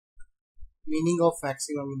Meaning of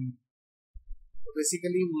maxima minimum. तो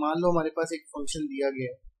basically मान लो हमारे पास एक फंक्शन दिया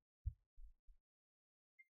गया है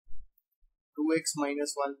 2x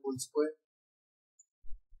minus 1 whole square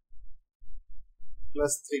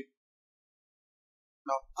plus 3।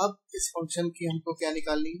 अब इस फंक्शन की हमको क्या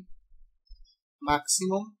निकालनी है,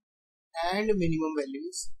 maximum and minimum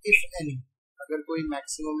values if any. अगर कोई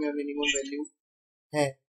मैक्सिमम या मिनिमम वैल्यू है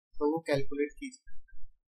तो वो कैलकुलेट कीजिए।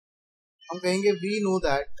 हम कहेंगे we know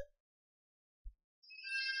that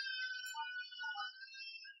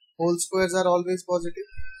whole squares are always positive.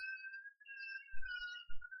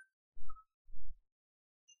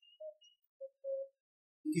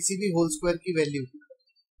 किसी भी होल स्क्वायर की वैल्यू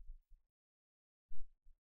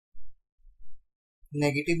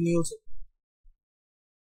नेगेटिव नहीं हो सकती।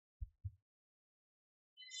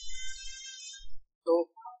 तो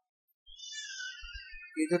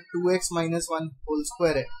ये जो 2x माइनस 1 होल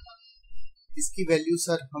स्क्वायर है इसकी वैल्यू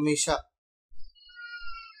सर हमेशा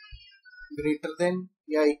ग्रेटर देन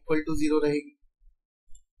या इक्वल टू 0 रहेगी,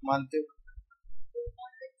 मानते हो?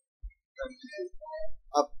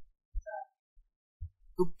 अब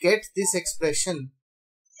to get this expression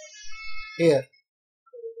here,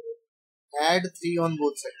 add 3 on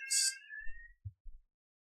both sides.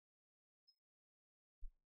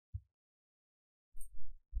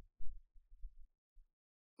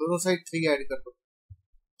 दोनों साइड 3 ऐड कर दो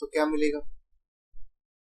तो क्या मिलेगा,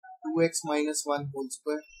 2x minus 1 whole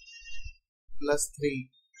square plus 3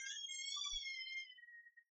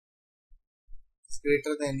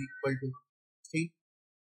 greater than equal to 3,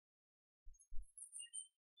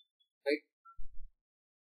 right?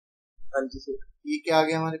 हाँ जी सर। ये क्या आ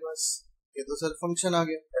गया हमारे पास, ये तो सर फंक्शन आ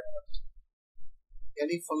गया,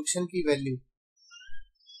 यानी फंक्शन की वैल्यू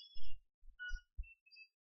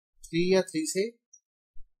 3 या 3 से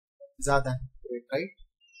ज्यादा है, राइट?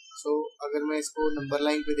 सो अगर मैं इसको नंबर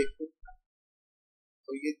लाइन पे देखूं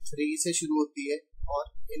तो ये 3 से शुरू होती है और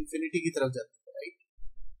इंफिनिटी की तरफ जाती है, राइट?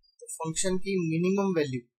 तो फंक्शन की मिनिमम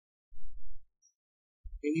वैल्यू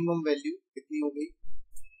कितनी हो गई,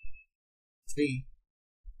 3,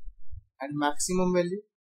 एंड मैक्सिमम वैल्यू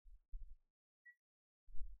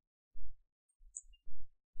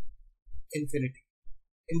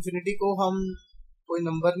इंफिनिटी को हम कोई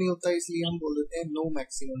नंबर नहीं होता इसलिए हम बोल देते हैं नो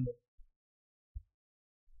मैक्सिमम वैल्यू।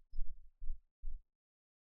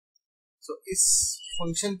 सो इस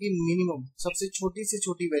फंक्शन की मिनिमम सबसे छोटी से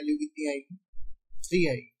छोटी वैल्यू कितनी आएगी, 3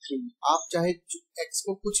 आएगी। आप चाहे x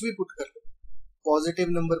को कुछ भी पुट कर लो, पॉजिटिव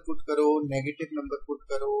नंबर पुट करो, नेगेटिव नंबर पुट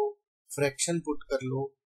करो, फ्रैक्शन पुट कर लो,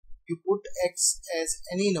 you put x as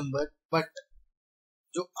any number, but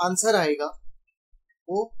जो आंसर आएगा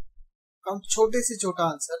वो कम छोटे से छोटा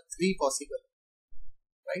आंसर 3 पॉसिबल,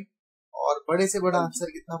 राइट? और बड़े से बड़ा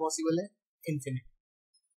आंसर कितना पॉसिबल है,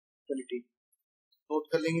 इन्फिनिटी। नोट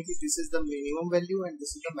कर लेंगे कि this is the minimum value and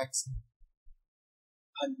this is the maximum.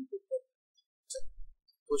 हाँ जी,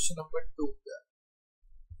 क्वेश्चन नंबर 2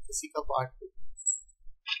 इसी का पार्ट 2।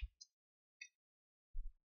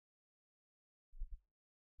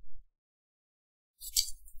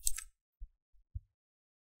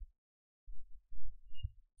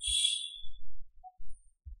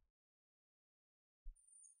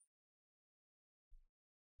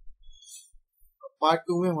 पार्ट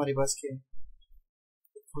 2 में हमारे पास क्या है,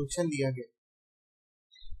 फंक्शन दिया गया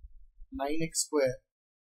 9x square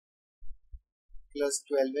plus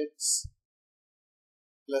 12x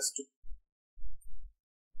plus 2।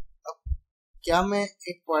 अब क्या मैं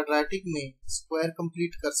एक क्वाड्रेटिक में स्क्वायर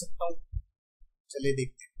कंप्लीट कर सकता हूँ, चलिए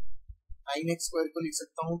देखते हैं। 9x स्क्वायर को लिख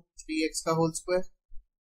सकता हूँ 3x का होल स्क्वायर,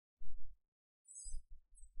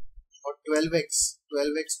 और 12x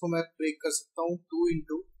को मैं ब्रेक कर सकता हूँ 2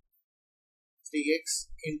 into 3x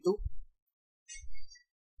into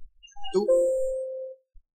 2,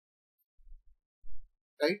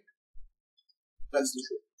 right? Plus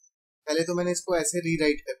 2। पहले तो मैंने इसको ऐसे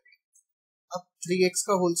रीराइट कर दिया। अब 3x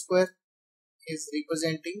का whole square is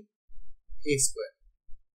representing a square,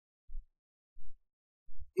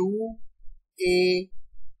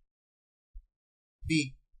 2ab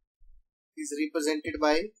is represented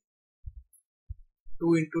by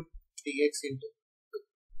 2 into 3x into 2।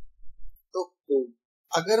 तो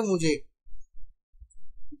अगर मुझे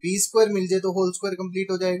b स्क्वायर मिल जाए तो होल स्क्वायर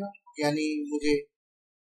कंप्लीट हो जाएगा, यानी मुझे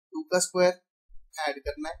 2 का स्क्वायर ऐड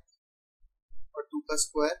करना है और 2 का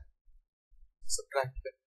स्क्वायर सब्ट्रैक्ट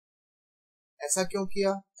करना है। ऐसा क्यों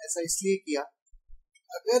किया, ऐसा इसलिए किया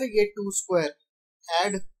अगर ये 2 स्क्वायर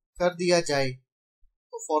ऐड कर दिया जाए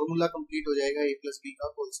तो फॉर्मूला कंप्लीट हो जाएगा a प्लस बी का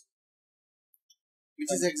whole square,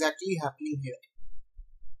 which is exactly happening here.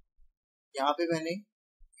 यहाँ पे मैंने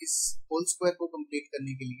इस होल स्क्वायर को कंप्लीट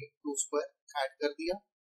करने के लिए 2 स्क्वायर ऐड कर दिया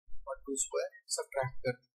और 2 स्क्वायर सब्ट्रैक्ट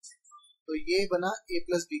कर दिया, तो ये बना a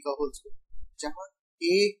प्लस बी का होल स्क्वायर, जहाँ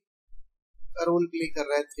a का रोल प्ले कर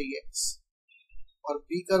रहा है 3x और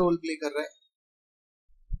b का रोल प्ले कर रहा है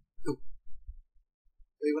 2,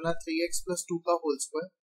 तो ये बना 3x प्लस 2 का whole square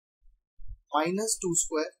minus 2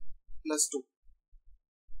 square plus 2,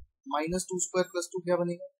 minus 2 square plus 2 क्या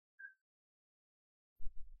बनेगा,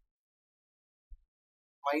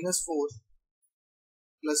 माइनस 4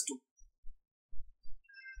 प्लस 2,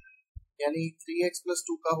 यानी 3x प्लस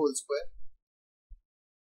 2 का होल स्क्वायर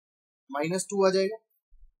माइनस 2 आ जाएगा,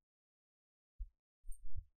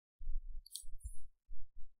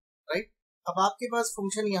 राइट। अब आपके पास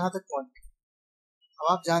फंक्शन यहां तक पहुंच गया,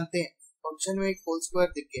 अब आप जानते हैं फंक्शन में एक होल स्क्वायर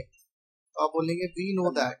दिख गया, तो आप बोलेंगे we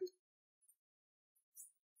know that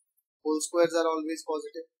whole squares are always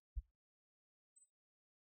positive.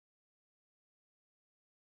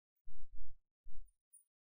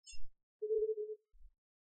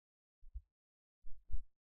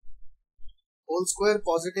 Whole square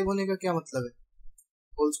positive होने का क्या मतलब है,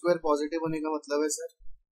 होल स्क्वायर पॉजिटिव होने का मतलब है सर,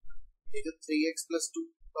 ये जो 3x प्लस 2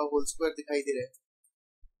 का होल स्क्वायर दिखाई दे रहा है,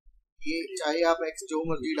 ये चाहे आप x जो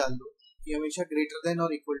मर्जी डाल दो, ये हमेशा ग्रेटर देन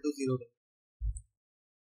और इक्वल टू 0 है।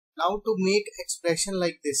 Now to make expression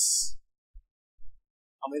like this,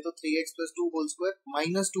 हमें तो 3x plus 2 whole square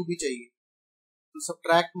minus 2 भी चाहिए, तो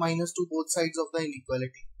subtract minus 2 both sides of the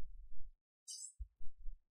inequality,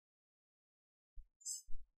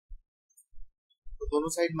 तो दोनों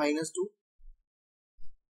साइड माइनस 2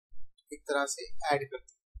 एक तरह से ऐड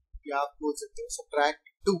करते हैं, या आप बोल सकते हो सब्ट्रैक्ट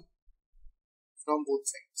 2 फ्रॉम बोथ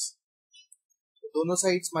साइड्स, तो दोनों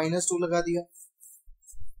साइड्स माइनस 2 लगा दिया।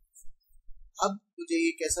 अब मुझे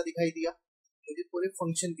ये कैसा दिखाई दिया, मुझे पूरे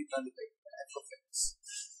फंक्शन कितना दिखाई दिया f of x,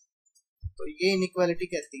 तो ये इनइक्वालिटी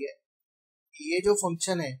कहती है ये जो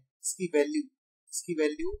फंक्शन है इसकी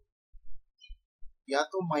वैल्यू या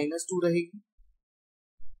तो माइनस 2 रहेगी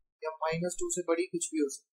या माइनस 2 से बड़ी कुछ भी हो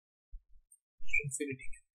सकती इंफिनिटी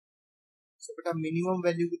के। सो बेटा मिनिमम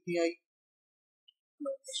वैल्यू कितनी आई,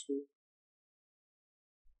 -2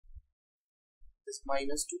 इज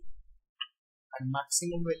 -2 एंड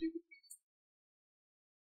मैक्सिमम वैल्यू कितनी,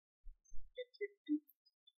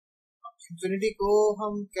 इंफिनिटी को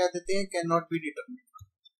हम कह देते हैं कैन नॉट बी डिटरमिन्ड।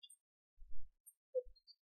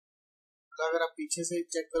 अगर आप पीछे से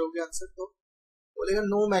चेक करोगे आंसर तो बोलेगा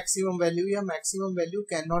नो मैक्सिमम वैल्यू या maximum value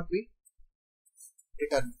can not be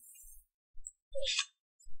determined,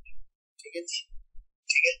 ठीक है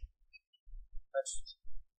ठीक है।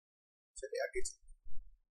 चलिए आगे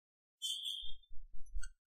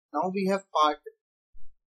now we have part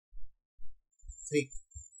 3।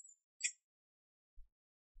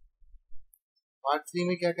 Part 3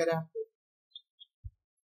 में क्या करें हमको,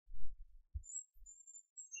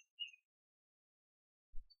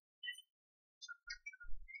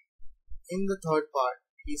 in the third part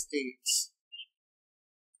he states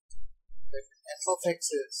that f of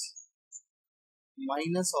x is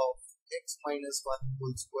minus of x minus 1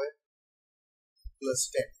 whole square plus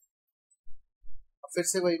 10। अब फिर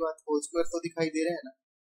से वही बात, होल स्क्वायर तो दिखाई दे रहे हैं ना,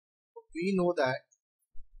 तो we know that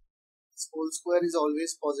this whole square is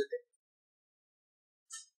always positive।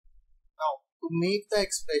 now to make the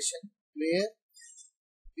expression where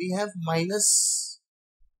we have minus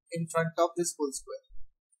in front of this whole square,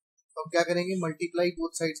 तो हम क्या करेंगे, multiply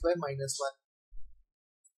both sides by -1,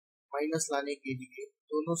 minus लाने के लिए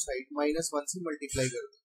दोनों साइड -1 से मल्टीप्लाई कर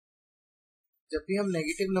दो। जब भी हम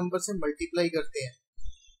नेगेटिव नंबर से मल्टीप्लाई करते हैं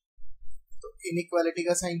तो इनइक्वालिटी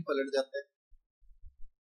का साइन पलट जाता है।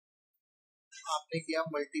 आपने किया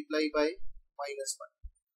मल्टीप्लाई बाय -1,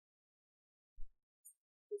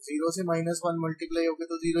 तो 0 से -1 मल्टीप्लाई होके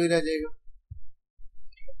तो 0 ही रह जाएगा,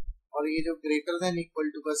 और ये जो ग्रेटर देन इक्वल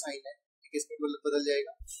टू का साइन है किसमें बदल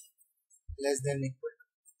जाएगा, लेस देन इक्वल टू।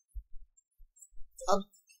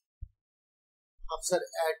 अब सर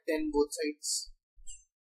ऐड 10 बोथ साइड्स,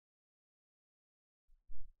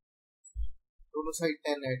 दोनों साइड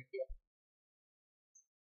 10 ऐड किया,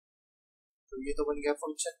 तो ये तो बन गया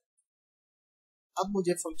फंक्शन। अब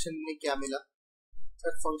मुझे फंक्शन में क्या मिला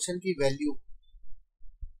सर, फंक्शन की वैल्यू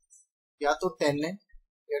या तो 10 है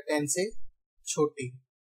या 10 से छोटी,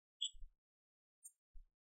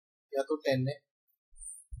 या तो 10 है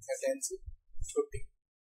या 10 से छोटी।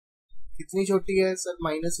 कितनी छोटी है सर,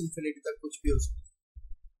 माइनस इन्फिनिटी तक कुछ भी हो सकता है,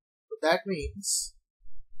 तो that means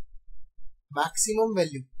maximum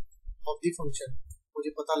value of the function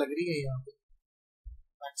मुझे पता लग रही है यहाँ पे,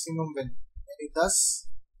 मैक्सिमम वैल्यू यानी 10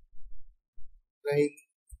 रहेगी,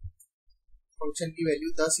 फंक्शन की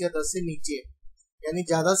वैल्यू 10 या 10 से नीचे है, यानी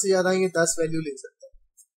ज्यादा से ज्यादा ये 10 वैल्यू ले सकता है,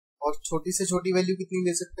 और छोटी से छोटी वैल्यू कितनी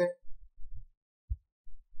ले सकता है,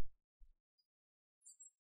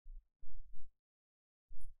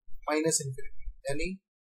 माइनस इन्फिनिटी, यानी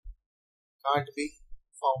can't be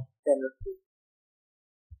found, cannot be.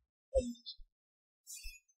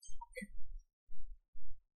 Okay.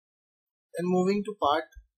 Then moving to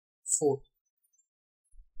part 4.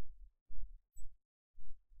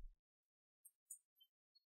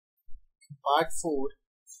 Part 4,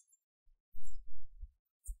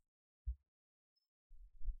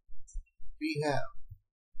 we have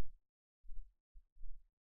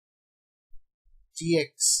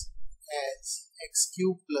gx as x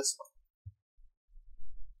cube plus 1.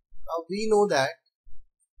 Now we know that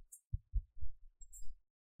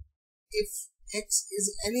if x is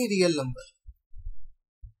any real number,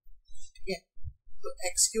 ठीक है, तो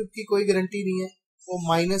x cube की कोई guarantee नहीं है, वो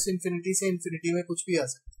minus infinity से infinity में कुछ भी आ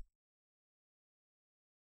सकता है।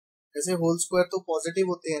 जैसे होल स्क्वायर तो पॉजिटिव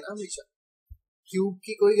होते हैं ना हमेशा, क्यूब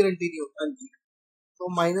की कोई गारंटी नहीं होती, तो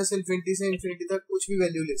माइनस इन्फिनिटी से इन्फिनिटी तक कुछ भी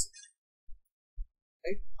वैल्यू ले सकते हैं,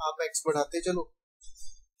 राइट। आप x बढ़ाते चलो,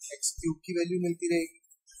 x क्यूब की वैल्यू मिलती रहेगी,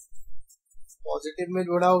 पॉजिटिव में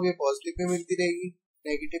बढ़ाओगे पॉजिटिव में मिलती रहेगी,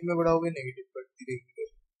 नेगेटिव में बढ़ाओगे नेगेटिव बढ़ती रहेगी,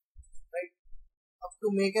 राइट। अब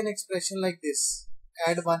to make an expression like this,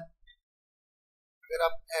 add 1, अगर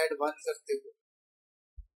आप ऐड 1 करते हो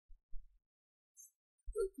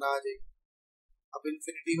तो इतना आ जाएगा। अब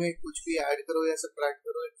इन्फिनिटी में कुछ भी ऐड करो या सबट्रैक्ट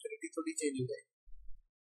करो, इन्फिनिटी थोड़ी चेंज हो जाएगी,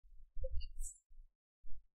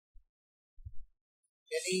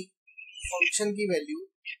 यानी फंक्शन की वैल्यू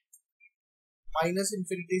माइनस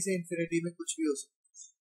इन्फिनिटी से इन्फिनिटी में कुछ भी हो सकती है।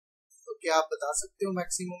 तो क्या आप बता सकते हो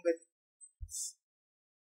मैक्सिमम वैल्यू?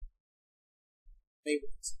 नहीं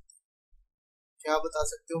बता सकते। क्या आप बता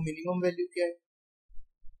सकते हो मिनिमम वैल्यू क्या है?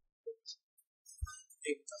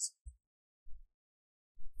 नहीं बता सकते।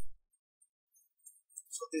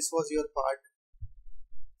 So this was your part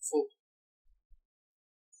 4.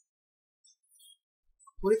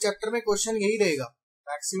 पूरे चैप्टर में क्वेश्चन यही रहेगा,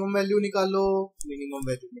 मैक्सिमम वैल्यू निकालो, मिनिमम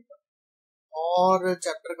वैल्यू निकालो, और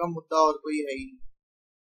चैप्टर का मुद्दा और कोई है ही नहीं,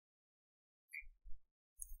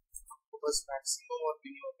 बस मैक्सिमम और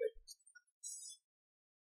minimum value.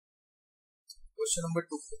 Question number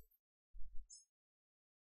 2,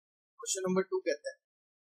 question number 2 कहता है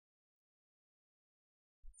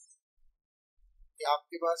कि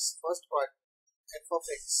आपके पास first part f of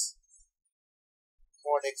x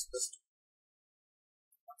mod x plus 2,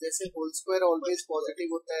 जैसे होल स्क्वायर ऑलवेज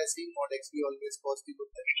पॉजिटिव होता है, ऐसे ही mod x भी ऑलवेज पॉजिटिव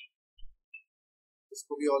होता है,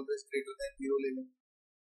 इसको भी ऑलवेज ग्रेटर देन 0 ले लें।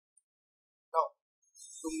 Now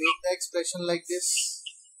to make the expression like this,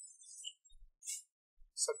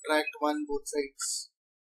 subtract 1 both sides,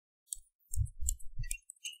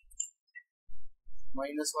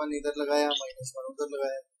 -1 इधर लगाया, -1 उधर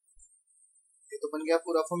लगाया, ये तो बन गया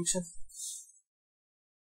पूरा फंक्शन।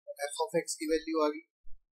 f of x की वैल्यू आ गई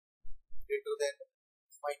ग्रेटर देन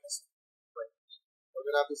 -1।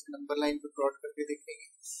 अगर आप इस नंबर लाइन पे प्लॉट करके देखेंगे,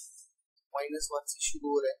 -1 से शुरू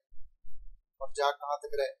हो रहा है और जा कहाँ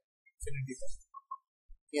तक रहा है, इन्फिनिटी तक,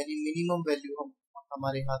 यानी मिनिमम वैल्यू हम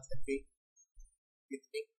हमारे हाथ लग गई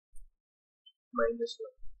कितनी,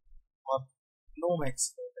 -1, और नो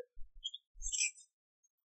मैक्सिमम।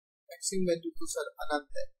 मैक्सिमम वैल्यू तो सर अनंत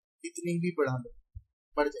है, इतनी भी बढ़ा लो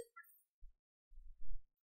बढ़ जाएगी।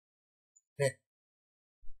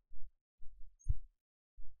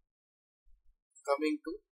 Coming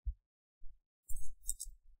two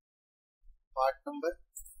part number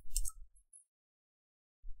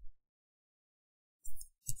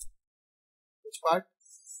which part?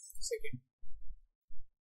 Second.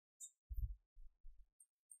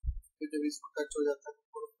 तो जब इसको टच हो जाता है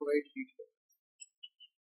तो पूरा ही डिलीट कर,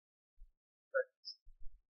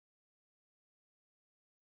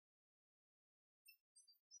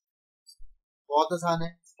 बहुत आसान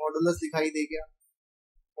है। मॉडुलस दिखाई दे गया,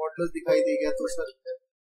 मॉडुलस दिखाई दे गया तो सर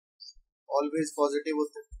ऑलवेज पॉजिटिव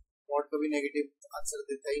होता है, मॉड कभी नेगेटिव आंसर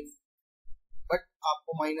देता ही नहीं, बट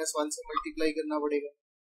आपको -1 से मल्टीप्लाई करना पड़ेगा।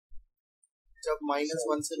 जब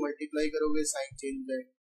 -1 से मल्टीप्लाई करोगे साइन चेंज हो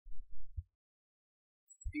जाएगा,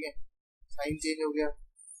 ठीक है, साइन चेंज हो गया।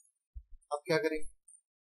 अब क्या करेंगे,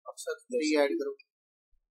 अब सर 3 ऐड करो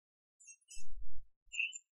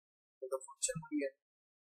तो फंक्शन बन गया,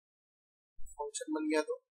 फंक्शन बन गया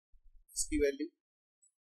तो इसकी वैल्यू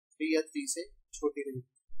 3 या 3 से छोटी रहेगी,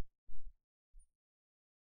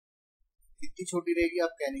 कितनी छोटी रहेगी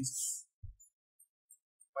आप कह नहीं सकते,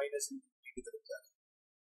 -∞ की तरफ जा रहे,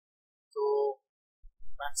 तो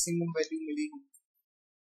मैक्सिमम वैल्यू मिली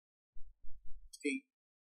 3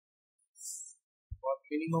 और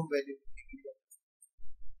मिनिमम वैल्यू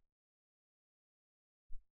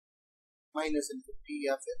 -∞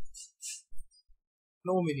 या फिर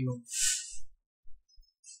नो मिनिमम।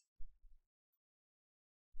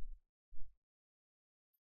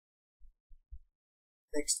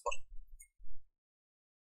 नेक्स्ट पार्ट,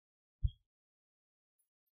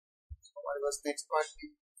 हमारे पास नेक्स्ट पार्ट में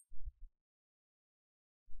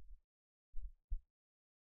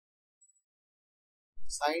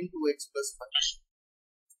sin 2x plus 5।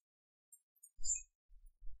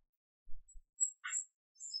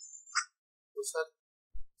 तो सर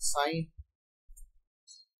साइन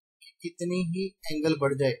कितनी ही एंगल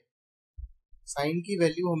बढ़ जाए, साइन की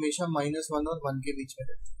वैल्यू हमेशा -1 और 1 के बीच में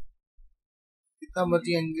रहती है। जितना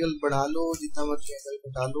मर्जी एंगल बढ़ा लो, जितना मर्जी एंगल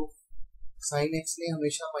घटा लो, साइन एक्स ने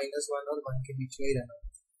हमेशा -1 और 1 के बीच में ही रहना।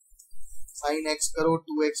 साइन एक्स करो,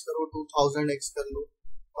 2x करो, 2000x कर लो,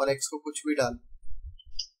 और x को कुछ भी डालो,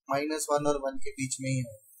 -1 और 1 के बीच में ही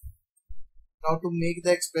है। Now to make the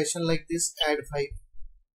expression like this, add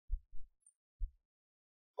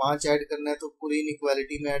 5 add करना है तो पूरी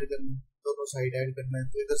इनइक्वालिटी में ऐड करना है, दोनों साइड ऐड करना है,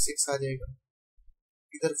 तो इधर 6 आ जाएगा,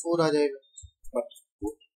 इधर 4 आ जाएगा।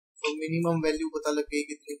 तो मिनिमम वैल्यू पता लग गई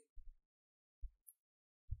कितनी,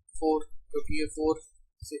 4, क्योंकि ये 4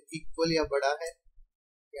 से इक्वल या बड़ा है,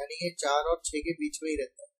 यानी ये 4 और 6 के बीच में ही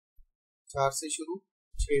रहता है। 4 से शुरू,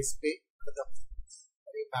 6 पे खत्म।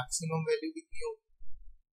 अरे मैक्सिमम वैल्यू कितनी होगी,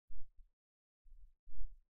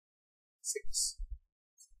 6,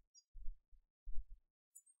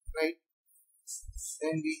 right?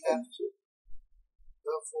 Then we have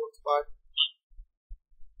the fourth part.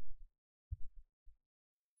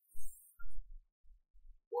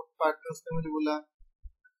 Fourth part में उसने मुझे बोला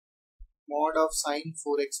mod of sin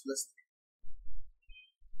 4x plus 3।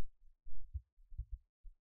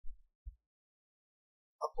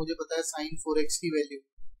 अब मुझे पता है sin 4x की वैल्यू,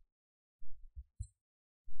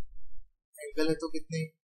 एंगल है तो कितने,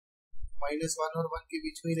 -1 और 1 के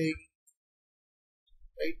बीच में ही रहेगी,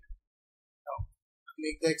 right? Now to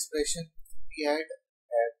make the expression we add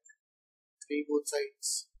 3 both sides।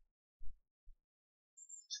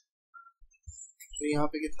 तो यहाँ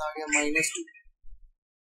पे कितना आ गया, -2,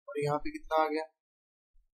 और यहाँ पे कितना आ गया,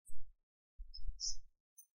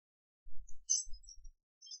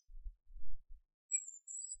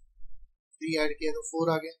 3 ऐड किया तो 4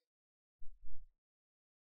 आ गया,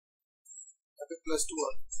 यहाँ पे +2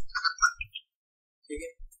 आ गया। ठीक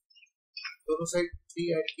है, दोनों साइड 3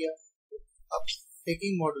 ऐड किया। अब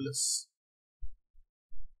टेकिंग मॉडुलस,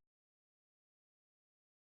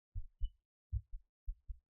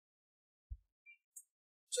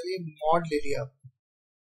 चलिए मॉड ले लिया,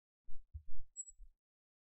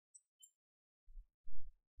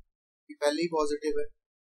 पहले ही पॉजिटिव है,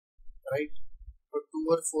 राइट? और 2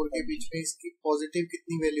 और 4 के बीच में इसकी पॉजिटिव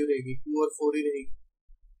कितनी वैल्यू रहेगी, 2 और 4 ही रहेगी,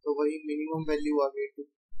 तो वही मिनिमम वैल्यू आ गई 2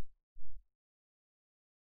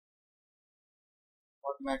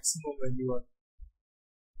 और मैक्सिमम वैल्यू आ गई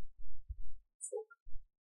 4।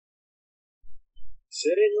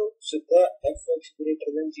 सर ये जो सीधा f(x)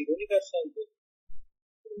 greater than 0 नहीं कर सकते?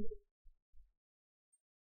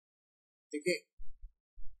 देखिए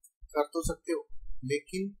कर तो सकते हो,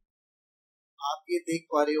 लेकिन आप ये देख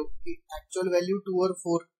पा रहे हो कि एक्चुअल वैल्यू 2 और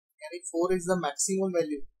 4, यानी 4 इज द मैक्सिमम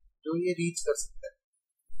वैल्यू जो ये रीच कर सकता है।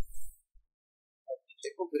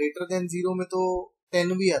 देखो ग्रेटर देन 0 में तो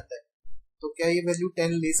 10 भी आता है, तो क्या ये वैल्यू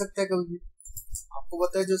 10 ले सकता है कभी भी? आपको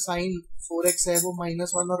पता है जो साइन 4x है वो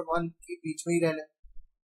 -1 और 1 के बीच में ही रहना है,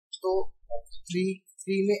 तो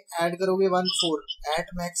 3 में ऐड करोगे 1 4, एट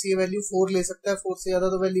मैक्स ये वैल्यू 4 ले सकता है, 4 से ज्यादा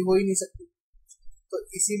तो वैल्यू हो ही नहीं सकती। तो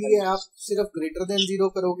इसीलिए आप सिर्फ ग्रेटर देन 0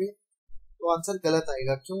 करोगे तो आंसर गलत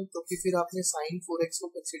आएगा। क्यों? क्योंकि फिर आपने साइन 4x को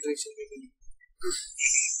कंसिडरेशन में ली।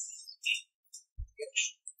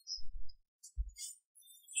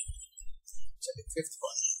 चलिए फिफ्थ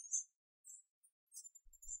पार्ट,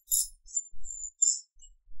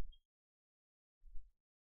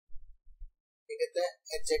 ये कहता है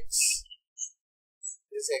hx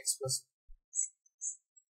is x plus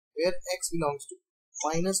where x belongs to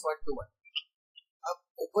 -1 to 1। अब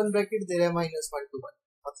ओपन ब्रैकेट दे रहा है -1 to 1,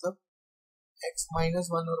 मतलब x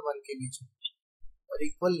 -1 और 1 के बीच में, और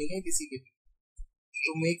इक्वल नहीं है किसी के भी।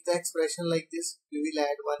 To make the expression like this, we will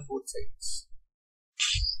add 1 both sides।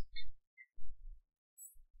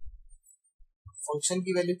 Function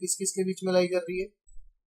की वैल्यू किस किस के बीच में लाई कर रही है,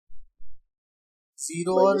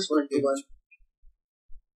 0 और 1 के बीच।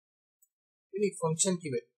 फंक्शन की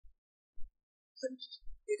वैल्यू,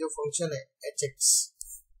 ये जो फंक्शन है hx,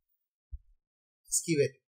 इसकी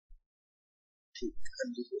वैल्यू,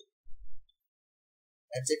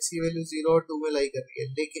 hx की वैल्यू 0 और 2 में लाई कर रही है,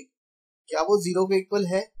 लेकिन क्या वो 0 के इक्वल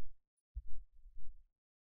है?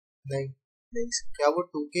 नहीं। क्या वो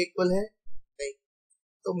 2 के इक्वल है? नहीं।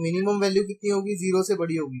 तो मिनिमम वैल्यू कितनी होगी? 0 से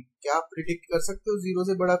बड़ी होगी। क्या आप प्रिडिक्ट कर सकते हो 0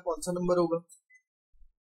 से बड़ा कौन सा नंबर होगा?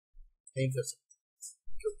 नहीं कर सकते,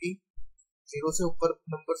 क्योंकि 0 से ऊपर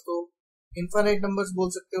नंबर तो इनफाइनाइट नंबर्स बोल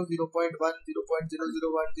सकते हो, 0.1,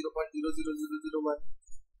 0.001, 0.00001,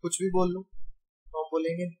 कुछ भी बोल लो। तो हम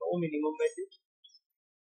बोलेंगे नो मिनिमम वैल्यू।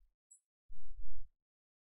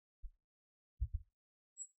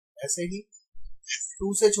 ऐसे ही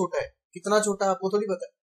 2 से छोटा है, कितना छोटा आपको थोड़ी पता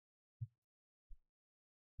है,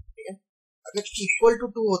 ठीक है। अगर इक्वल टू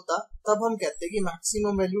 2 होता तब हम कहते हैं कि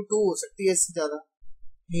मैक्सिमम वैल्यू 2 हो सकती है, इससे ज्यादा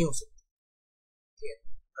नहीं हो सकती, ठीक है।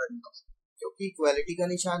 क्योंकि इक्वालिटी का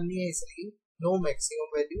निशान नहीं है, इसलिए no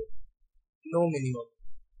maximum value, no minimum.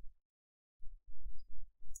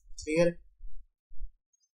 Clear है?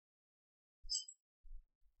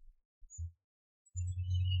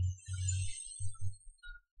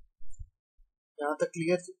 यहाँ तक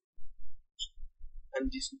क्लियर थी? हाँ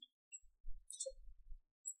जी सर।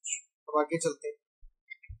 अब आगे चलते हैं,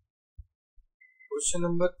 क्वेश्चन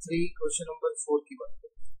नंबर 3, क्वेश्चन नंबर 4 की बात करते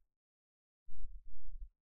हैं।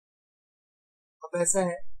 अब ऐसा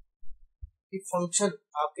है कि फंक्शन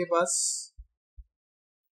आपके पास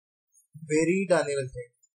वेरीड आने लग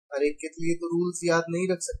जाएंगे, हर एक के लिए तो रूल्स याद नहीं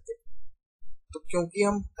रख सकते। तो क्योंकि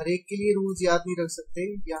हम हर एक के लिए रूल्स याद नहीं रख सकते,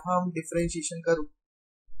 यहाँ हम डिफरेंशिएशन का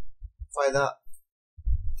फायदा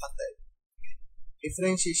आता है।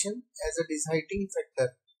 Differentiation as a deciding factor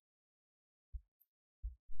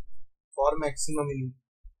for maximum minimum.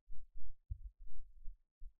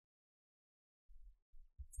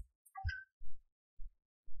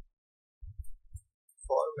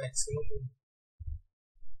 For maximum minimum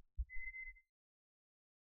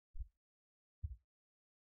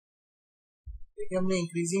देखिए, हमने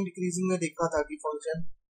इंक्रीजिंग डिक्रीजिंग में देखा था कि फंक्शन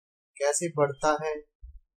कैसे बढ़ता है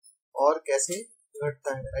और कैसे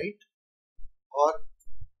घटता है, राइट। और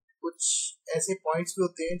कुछ ऐसे पॉइंट्स भी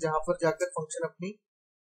होते हैं जहां पर जाकर फंक्शन अपनी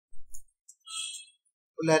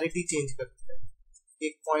पोलैरिटी चेंज करता है।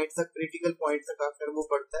 एक पॉइंट तक, क्रिटिकल पॉइंट तक आकर वो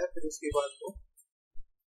बढ़ता है, फिर उसके बाद वो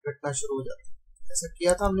घटना शुरू हो जाता है। ऐसा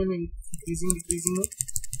किया था हमने इंक्रीजिंग डिक्रीजिंग में,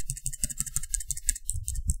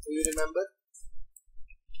 तो यू रिमेम्बर,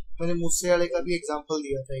 मैंने मुझसे वाले का भी एग्जांपल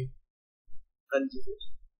दिया था। हाँ जी।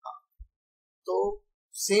 तो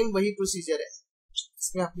सेम वही प्रोसीजर है,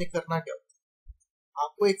 इसमें आपने करना क्या होता है,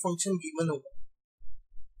 आपको एक फंक्शन गिवन होगा,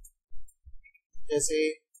 जैसे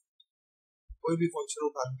कोई भी फंक्शन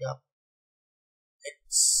उठा लिया आप,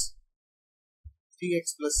 x 3x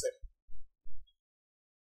 + 7,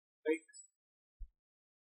 right,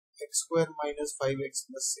 x² - 5x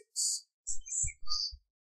 + 6,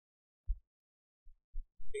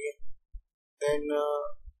 ठीक है। देन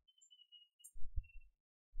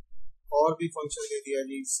और भी फंक्शन दे दिया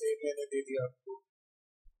जी, इससे मैंने दे दिया आपको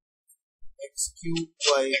x³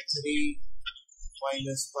 / 3 -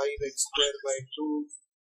 5x² / 2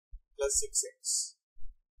 + 6x।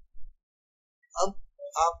 अब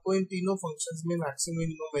आपको इन तीनों फंक्शंस में मैक्सिमम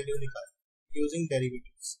मिनिमम वैल्यू निकालनी यूजिंग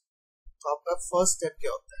डेरिवेटिव्स। तो आपका फर्स्ट स्टेप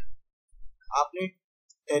क्या होता है, आपने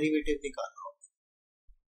डेरिवेटिव निकालना होगा।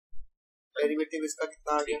 डेरिवेटिव इसका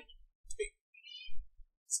कितना आ गया, 3,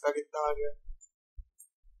 इसका कितना आ गया,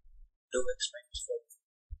 2x - 4,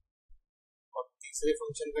 और तीसरे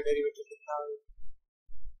फंक्शन का डेरिवेटिव कितना आ गया,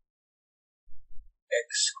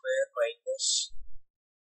 x² - 5x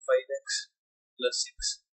 + 6।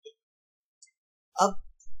 अब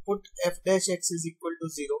put f' (x) =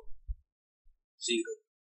 0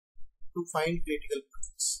 to find critical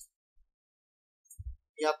points।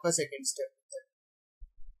 ये आपका सेकंड स्टेप होता है,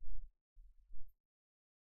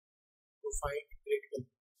 to find critical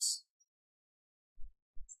points।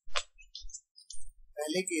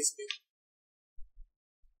 पहले केस में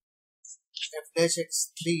f' (x)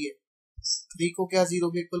 3 है, 3 को क्या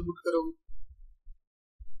 0 के इक्वल पुट करोगे,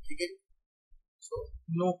 ठीक है। सो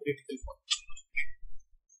नो क्रिटिकल पॉइंट,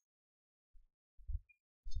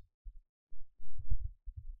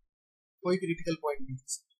 कोई क्रिटिकल पॉइंट नहीं।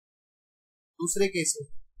 दूसरे केस में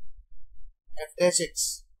f'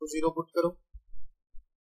 को 0 पुट करो,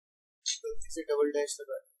 गलती से डबल डैश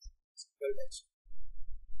लगा, सिंगल डैश,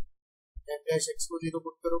 f' को 0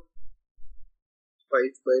 पुट करो,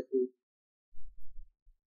 5/2,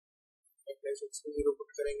 f' को 0 पुट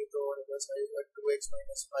करेंगे तो हमारे पास आएगा 2x -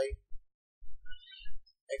 5,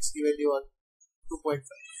 x की वैल्यू 2.5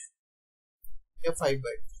 या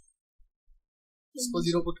 5/2। इसको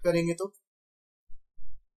 0 पुट करेंगे तो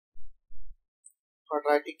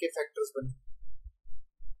क्वाड्रेटिक के फैक्टर्स बने,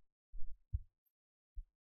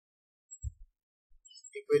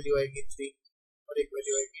 एक वैल्यू आएगी 3 और एक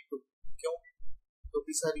वैल्यू आएगी 2। क्यों,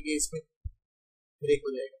 क्योंकि सर ये इसमें ब्रेक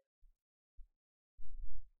हो जाएगा,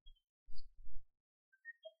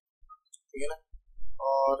 ठीक है ना।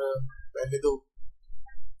 और पहले दो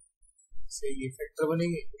से ये फैक्टर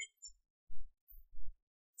बनेंगे,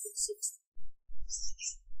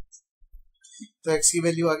 तो x की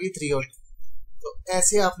वैल्यू आ गई 3 और 2। तो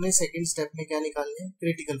ऐसे आपने सेकंड स्टेप में क्या निकालने हैं,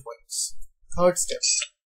 critical points. Third step,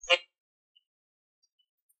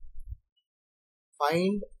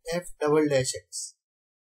 find f double dash x।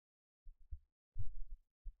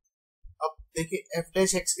 अब देखिए f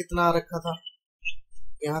डैश x कितना आ रखा था,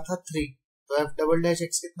 यहाँ था 3, तो f डबल डैश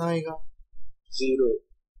x कितना आएगा, 0।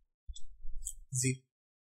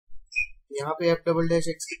 यहाँ पे f डबल डैश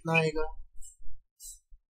x कितना आएगा,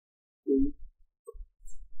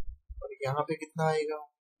 और यहाँ पे कितना आएगा,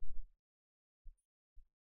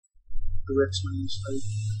 2x minus 5।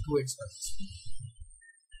 2x minus 5।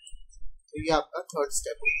 तो ये आपका थर्ड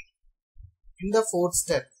स्टेप हो। In the fourth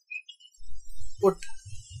step, put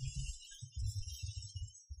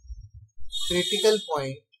critical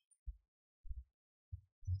point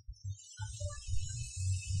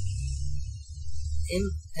in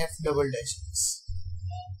f double dash x।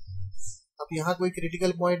 अब यहाँ कोई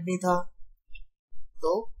क्रिटिकल पॉइंट नहीं था,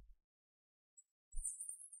 तो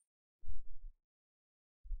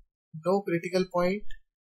no critical point,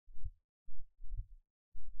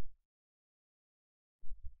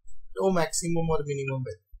 no maximum और मिनिमम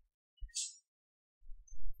वैल्यू।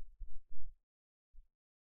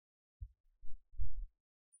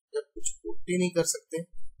 जब कुछ पुट ही नहीं कर सकते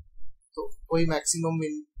तो कोई मैक्सिमम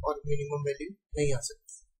और मिनिमम वैल्यू नहीं आ सकती।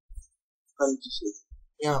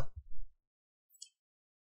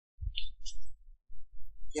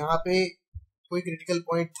 यहाँ पे कोई क्रिटिकल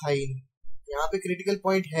पॉइंट था ही नहीं, यहाँ पे क्रिटिकल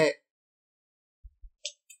पॉइंट है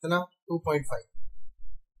कितना, 2.5,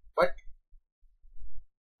 बट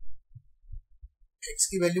x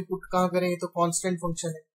की वैल्यू पुट कहाँ करेंगे, तो कांस्टेंट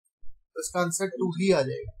फंक्शन है, तो इसका आंसर 2 ही आ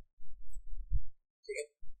जाएगा। ठीक है,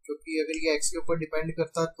 क्योंकि अगर ये x के ऊपर डिपेंड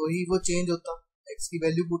करता तो ही वो चेंज होता, x की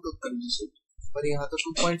वैल्यू पुट होती, पर यहाँ तो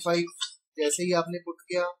 2.5 जैसे ही आपने पुट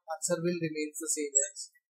किया answer will remain the same as.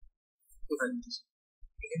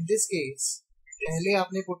 In this case पहले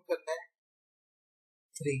आपने पुट करना है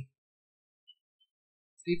 3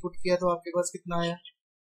 पुट किया तो आपके पास कितना आया,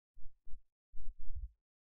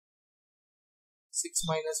 6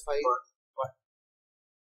 minus 5 1।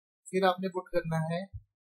 फिर आपने पुट करना है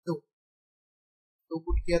 2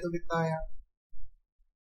 पुट किया तो कितना आया,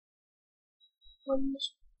 minus।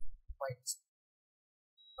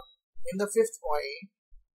 In the fifth point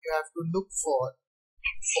you have to look for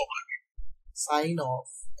sign of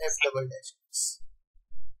f double dash x।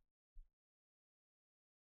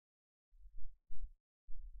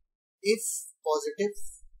 If positive,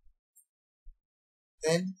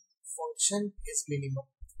 then function is minimum.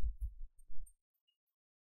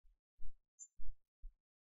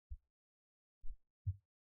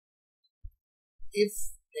 If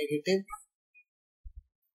negative,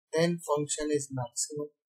 then function is maximum.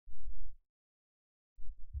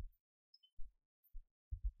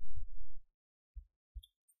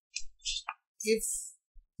 If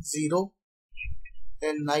 0,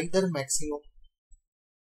 then neither maximum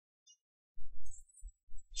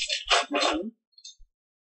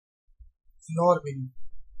nor minimum।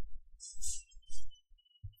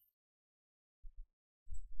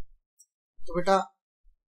 तो बेटा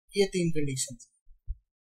ये 3 condition,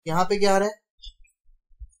 यहाँ पे क्या आ रहा है,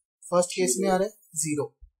 first case में आ रहा है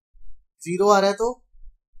 0 आ रहा है, तो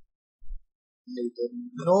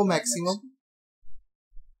नो मैक्सिमम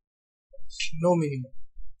नो मिनिमम।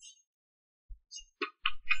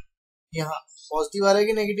 यहाँ पॉजिटिव आ रहा है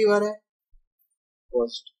कि नेगेटिव आ रहा है,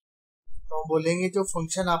 पॉजिटिव। तो हम बोलेंगे जो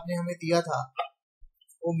फंक्शन आपने हमें दिया था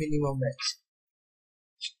वो मिनिमम है,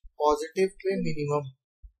 पॉजिटिव पे मिनिमम।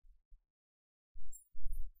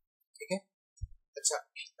 ठीक है, अच्छा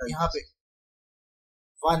यहाँ पे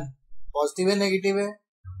 1 पॉजिटिव है नेगेटिव है,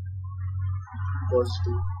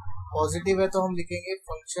 पॉजिटिव है, तो हम लिखेंगे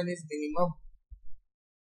फंक्शन इज मिनिमम।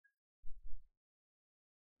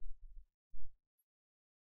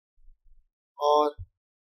 और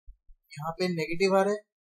यहाँ पे नेगेटिव आ रहा है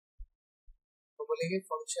तो बोलेंगे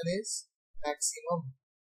function is maximum.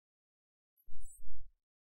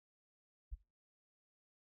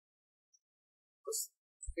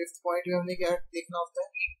 Fifth point में हमने क्या देखना होता है,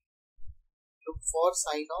 look for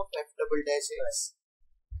sign of f double dash x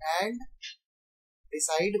and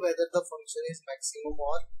decide whether the function is maximum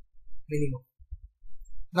और minimum.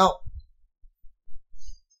 Now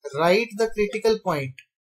right the critical point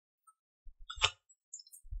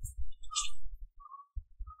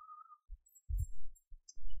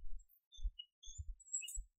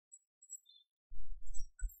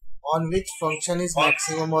on which function is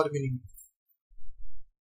maximum or minimum।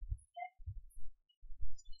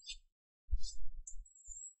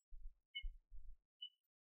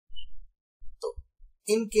 तो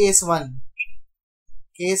in case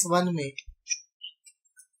 1 में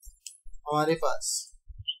हमारे पास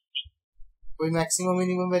कोई मैक्सिमम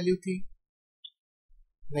मिनिमम वैल्यू थी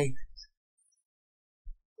नहीं,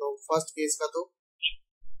 तो first case का तो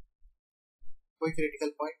कोई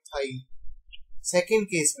क्रिटिकल पॉइंट था ही। सेकंड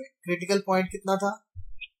केस में क्रिटिकल पॉइंट कितना था,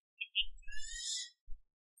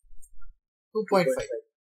 2.5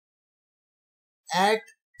 at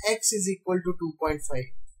x is equal to 2.5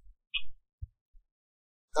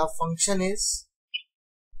 the function is,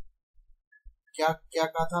 क्या क्या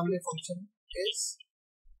कहा था हमने, फंक्शन इज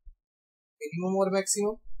मिनिमम और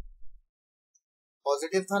मैक्सिमम,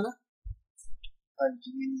 पॉजिटिव था ना, हाँ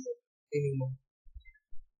जी मिनिमम।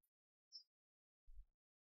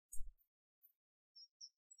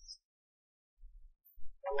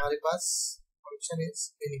 हमारे पास फंक्शन इज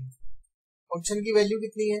मिनिमम। फंक्शन की वैल्यू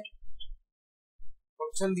कितनी है,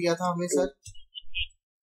 फंक्शन दिया था हमें sir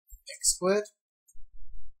x²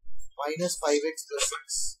 minus 5x plus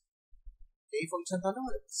 6, यही फंक्शन था ना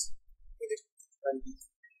हमारे पास,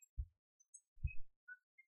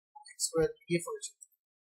 x² ये फंक्शन,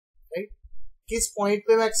 राइट। किस पॉइंट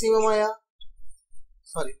पे मैक्सिमम आया,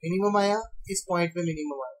 सॉरी मिनिमम आया, किस पॉइंट पे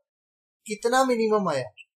मिनिमम आया, कितना मिनिमम आया,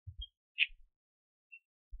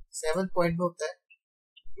 7th पॉइंट में होता है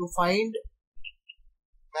टू फाइंड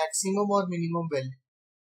मैक्सिमम और minimum value.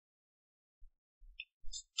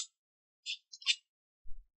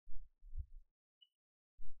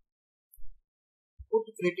 Put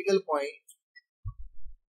critical point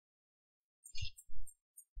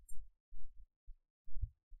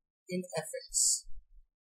in fx,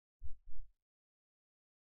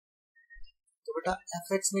 तो बेटा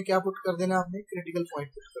fx में क्या पुट कर देना आपने, क्रिटिकल पॉइंट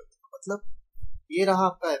पुट कर देना, मतलब ये रहा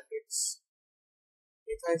आपका fx,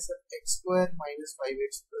 ये था sir x² minus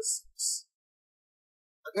 5x plus 6।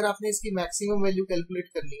 अगर आपने इसकी मैक्सिमम वैल्यू कैलकुलेट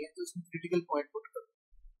करनी है तो इसमें क्रिटिकल पॉइंट पुट कर दो,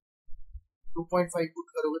 2.5 पुट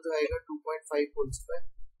करोगे तो आएगा 2.5 whole square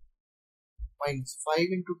minus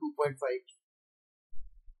 5 into 2.5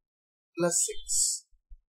 plus 6,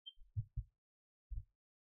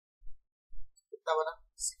 कितना बना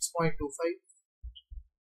 6.25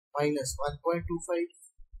 माइनस 1.25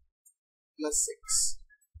 प्लस 6,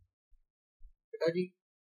 बेटा जी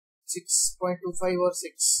 6.25 और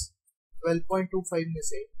 6, 12.25 में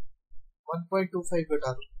से 1.25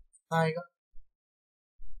 घटा दो, कितना आएगा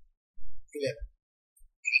 11।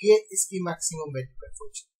 ये इसकी मैक्सिमम वैल्यू है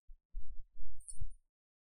function,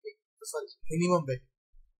 sorry minimum value,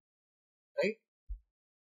 right.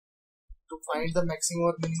 To find the maximum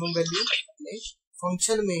और मिनिमम वैल्यू अपने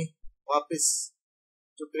फंक्शन में वापस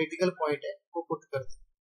जो क्रिटिकल पॉइंट है वो पुट कर दे।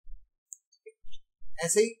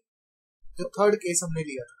 ऐसे ही जो थर्ड केस हमने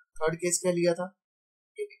लिया था, थर्ड केस क्या लिया था,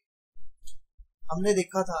 हमने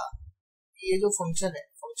देखा था कि ये जो फंक्शन है,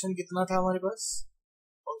 फंक्शन कितना था हमारे पास,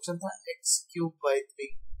 फंक्शन था x³ / 3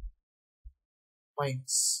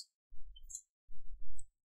 minus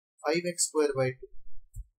 5x² / 2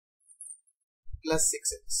 plus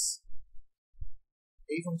 6x,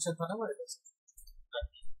 यही फंक्शन था ना हमारे पास।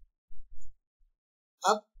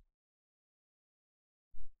 अब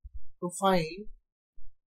to find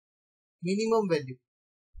minimum value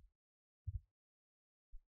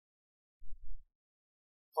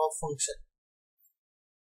of function,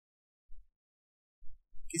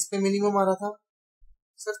 किस पे मिनिमम आ रहा था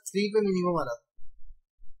सर, 3 पे मिनिमम आ रहा था।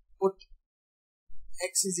 Put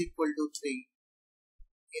x is equal to 3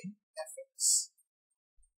 in fx,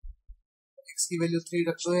 x की वैल्यू 3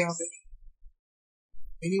 रख दो यहाँ पे,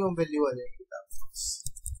 मिनिमम वैल्यू आ जाएगी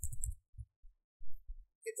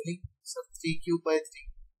कितनी sir, 3³ / 3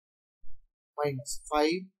 minus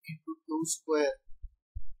 5 into 2 square,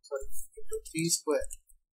 sorry into 3 square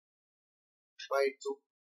by 2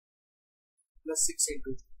 plus 6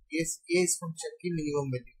 into, ये इस फंक्शन की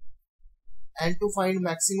minimum value. And to find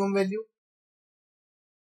maximum value,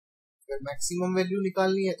 अगर मैक्सिमम वैल्यू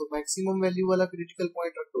निकालनी है तो मैक्सिमम वैल्यू वाला क्रिटिकल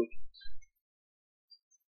पॉइंट रखो,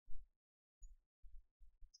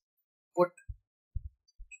 put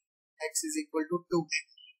x is equal to 2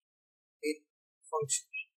 in function,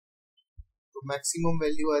 तो मैक्सिमम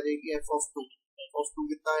वैल्यू आ जाएगी f of 2,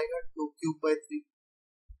 कितना आएगा 2³ / 3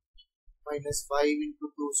 minus 5 into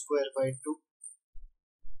 2 square by 2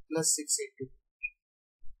 plus 6 into,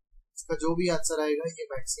 इसका जो भी आंसर आएगा ये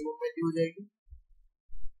मैक्सिमम वैल्यू हो जाएगी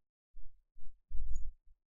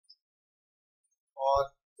और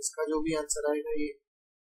इसका जो भी आंसर आएगा ये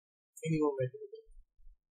मिनिमम वैल्यू हो जाएगी,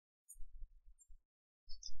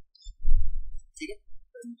 ठीक है।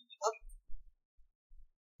 अब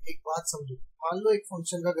एक बात समझो, मान लो एक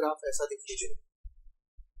फंक्शन का ग्राफ ऐसा दिखाई दे रहा है,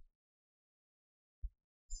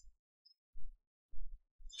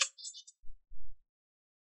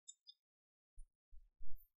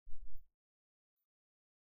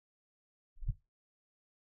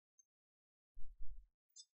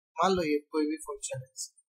 मान लो ये कोई भी फंक्शन है।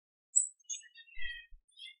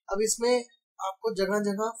 अब इसमें आपको जगह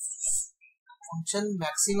जगह फंक्शन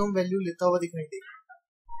मैक्सिमम वैल्यू लेता हुआ दिखाई देगा,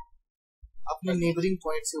 अपने नेबरिंग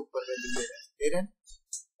पॉइंट से ऊपर वैल्यू ले रहे हैं,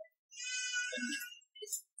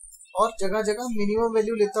 और जगह जगह मिनिमम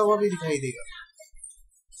वैल्यू लेता हुआ भी दिखाई देगा।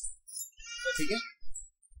 ठीक है,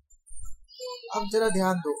 अब जरा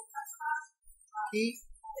ध्यान दो कि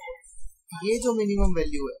ये जो मिनिमम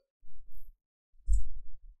वैल्यू है,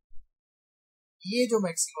 ये जो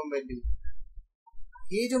मैक्सिमम वैल्यू है,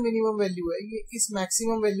 ये जो मिनिमम वैल्यू है, ये इस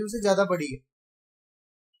मैक्सिमम वैल्यू से ज्यादा बड़ी है।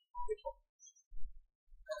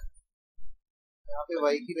 यहाँ पे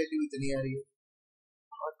y की वैल्यू इतनी आ रही है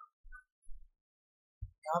और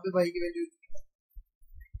यहाँ पे y की वैल्यू इतनी है।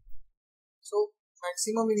 सो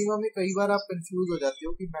मैक्सिमम मिनिमम में कई बार आप कंफ्यूज हो जाते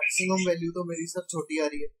हो कि मैक्सिमम वैल्यू तो मेरी सर छोटी आ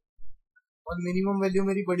रही है और मिनिमम वैल्यू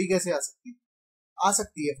मेरी बड़ी कैसे आ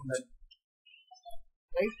सकती है function,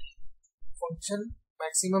 right. Function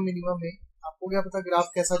maximum minimum में आपको क्या पता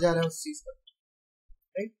ग्राफ कैसा जा रहा है उस चीज का,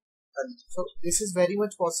 right. So this is very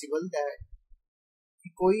much possible that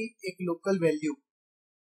कोई एक लोकल वैल्यू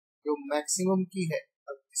जो मैक्सिमम की है,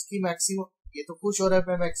 अब इसकी मैक्सिमम, ये तो खुश हो रहा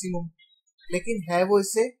है मैक्सिमम, लेकिन है वो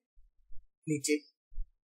इससे नीचे,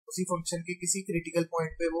 उसी फंक्शन के किसी क्रिटिकल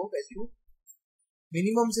पॉइंट पे वो वैल्यू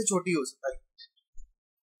मिनिमम से छोटी हो सकती है।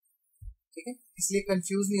 ठीक है, इसलिए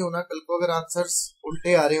कंफ्यूज नहीं होना कल को अगर आंसर्स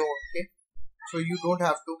उल्टे आ रहे हो आपके, so you don't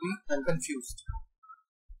have to be confused,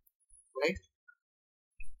 right.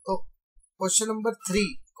 तो क्वेश्चन नंबर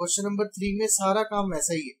 3 में सारा काम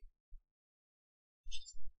ऐसा ही है।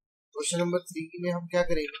 क्वेश्चन नंबर 3 में हम क्या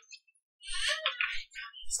करेंगे,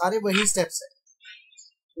 सारे वही स्टेप्स हैं।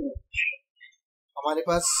 हमारे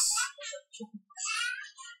पास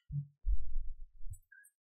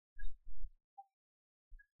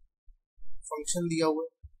फंक्शन दिया हुआ है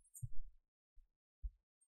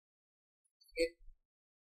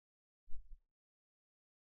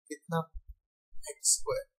कितना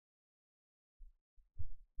x²,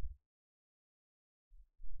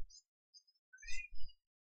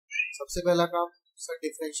 सबसे पहला काम सर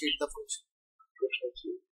डिफरेंशिएट द फंक्शन,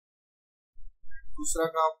 दूसरा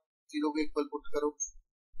काम 0 के इक्वल पुट करो,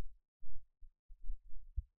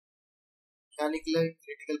 क्या निकला,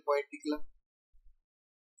 क्रिटिकल पॉइंट निकला,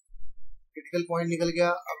 क्रिटिकल पॉइंट निकल गया।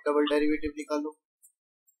 अब डबल डेरिवेटिव निकालो,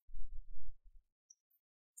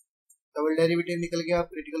 डबल डेरिवेटिव निकल गया, अब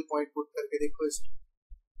क्रिटिकल पॉइंट पुट करके देखो, इसमें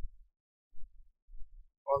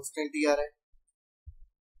कांस्टेंट ही आ रहा है,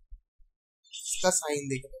 इसका साइन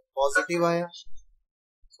देखना, पॉजिटिव आया,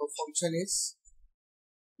 तो फंक्शन इज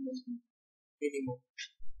मिनिमम।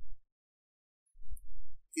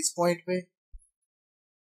 किस पॉइंट पे,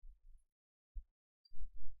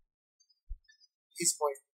 इस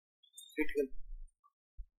पॉइंट क्रिटिकल,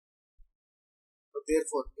 तो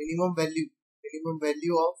therefore minimum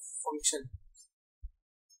value of function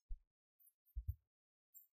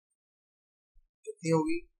कितनी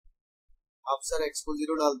होगी, आप सर x को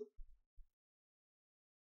 0 डाल दो,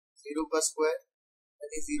 0 का स्क्वायर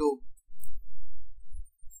यानी 0,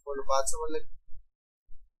 और बात समझ लगे।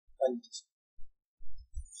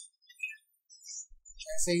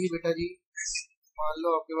 ऐसे ही बेटा जी, मान लो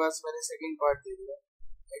आपके पास मैंने सेकंड पार्ट दे दिया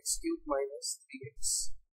x³ - 3x,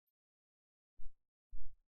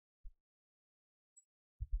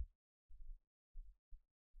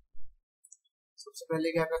 सबसे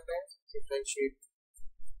पहले क्या करना है, डिफरेंशिएट,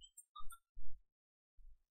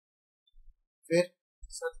 फिर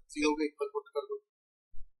सर 0 के इक्वल पुट कर दो,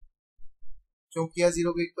 क्यों किया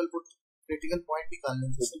 0 के इक्वल पुट, क्रिटिकल पॉइंट निकालने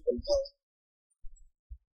हैं,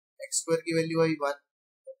 x² की वैल्यू आई 1,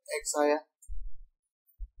 x आया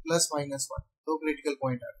 +-1, तो क्रिटिकल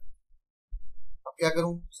पॉइंट आ गया। अब क्या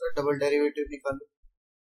करूं सर, डबल डेरिवेटिव निकालो,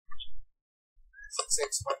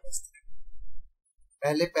 6x - 3,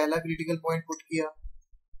 पहले पहला क्रिटिकल पॉइंट पुट किया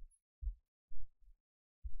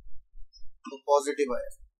तो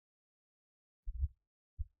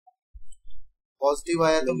पॉजिटिव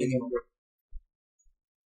आया तो मिनिमम,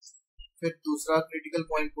 फिर दूसरा क्रिटिकल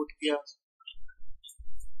पॉइंट पुट किया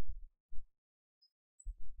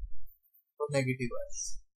तो नेगेटिव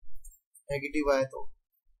आया तो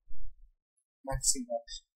मैक्सिमा।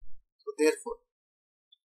 तो therefore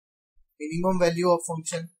minimum value of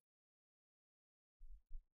function,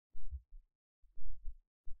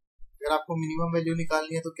 अगर आपको मिनिमम वैल्यू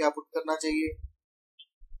निकालनी है तो क्या पुट करना चाहिए,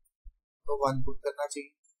 तो 1 पुट करना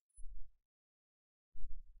चाहिए,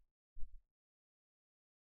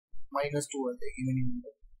 -2 आ जाएगी minimum.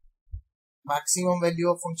 Maximum value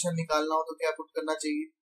of function निकालना हो तो क्या पुट करना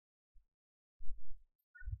चाहिए,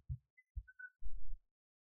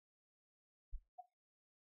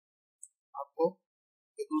 आपको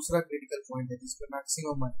दूसरा क्रिटिकल पॉइंट है जिसपे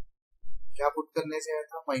मैक्सिमम है, क्या पुट करने से आया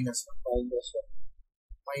था, -1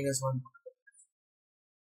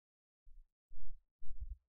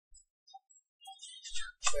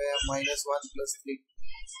 -1 plus 3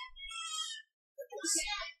 that is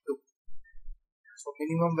 2. So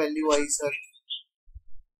minimum value I sir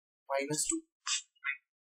 -2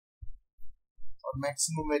 और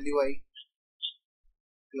maximum value I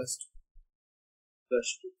 +2.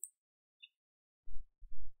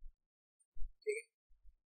 ठीक है,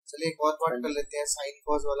 चलिए एक और पार्ट कर लेते हैं, साइन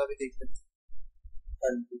कॉस वाला भी देख लेते हैं।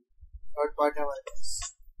 थर्ड पार्ट है हमारे पास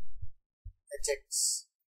hx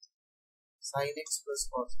sin x plus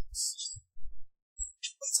cos x,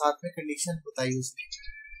 और साथ में कंडीशन बताई उसने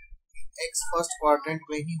x फर्स्ट क्वाड्रेंट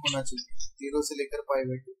में ही होना चाहिए 0 से लेकर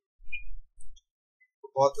π/2। तो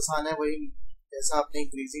बहुत आसान है, वही जैसा आपने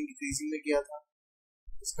इंक्रीजिंग डिक्रीजिंग में किया था,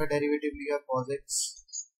 इसका डेरिवेटिव लिया cos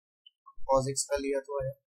x का लिया तो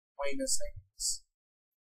है -sin x।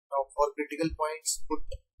 Now for critical points put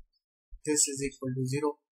this is equal to 0,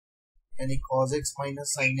 यानी cos x minus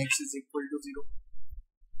sin x is equal to 0।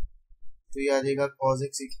 तो ये आ जाएगा cos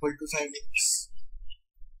x equal to sin x।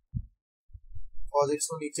 cos x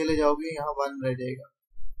को नीचे ले जाओगे, यहाँ 1 रह जाएगा,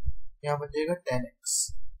 यहाँ बन जाएगा tan x।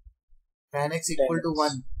 tan x equal to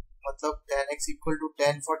 1 मतलब tan x equal to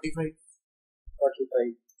tan 45।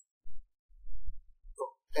 तो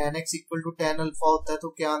tan x equal to tan alpha होता है, तो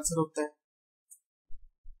क्या आंसर होता है,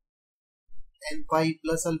 n pi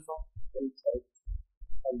plus alpha,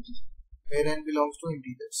 where n belongs to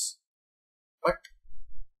integers। But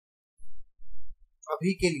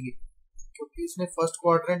अभी के लिए क्योंकि उसने फर्स्ट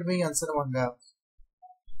क्वाड्रेंट में ही आंसर मांगा है,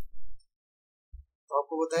 तो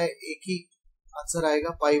आपको पता है एक ही आंसर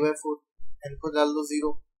आएगा π/4, n को डाल दो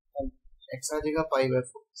 0, x आ जाएगा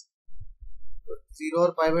π/4। तो 0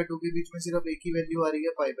 और π/2 के बीच में सिर्फ एक ही वैल्यू आ रही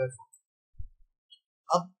है π/4।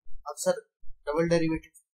 अब सर डबल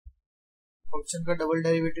डेरिवेटिव, फंक्शन का डबल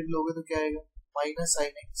डेरिवेटिव लोगे तो क्या आएगा,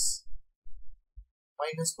 -sin x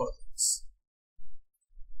 -cos x।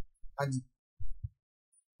 हाँ जी,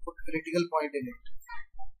 put critical point in it.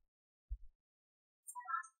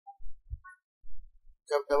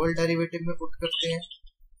 जब डबल डेरिवेटिव में पुट करते हैं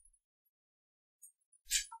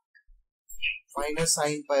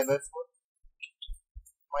 -sin π/4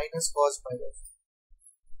 -cos π/4,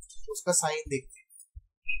 उसका साइन देखते हैं,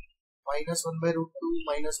 -1/√2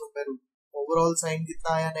 -1/√2, ओवरऑल साइन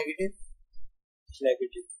कितना आया, नेगेटिव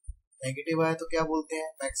आया, तो क्या बोलते हैं,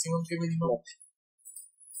 मैक्सिमम के minimum.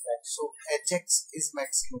 So hx is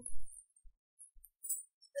maximum,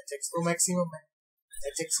 hx तो मैक्सिमम है,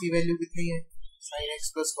 hx की वैल्यू कितनी है, sin x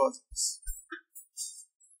plus cos x।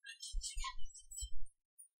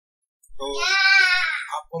 तो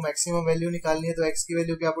आपको मैक्सिमम वैल्यू निकालनी है, तो x की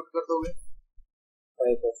वैल्यू क्या पुट कर दोगे,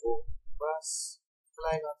 बस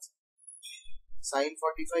चलाएगा, sin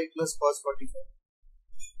 45 plus cos 45,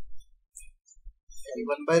 यानी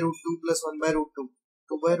 1/√2 plus 1/√2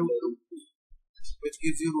 2/√2 which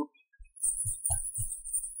gives you √2।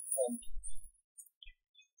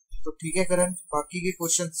 तो ठीक है करण, बाकी के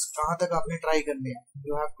क्वेश्चंस कहाँ तक आपने ट्राई करने हैं,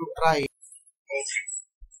 यू हैव टू ट्राई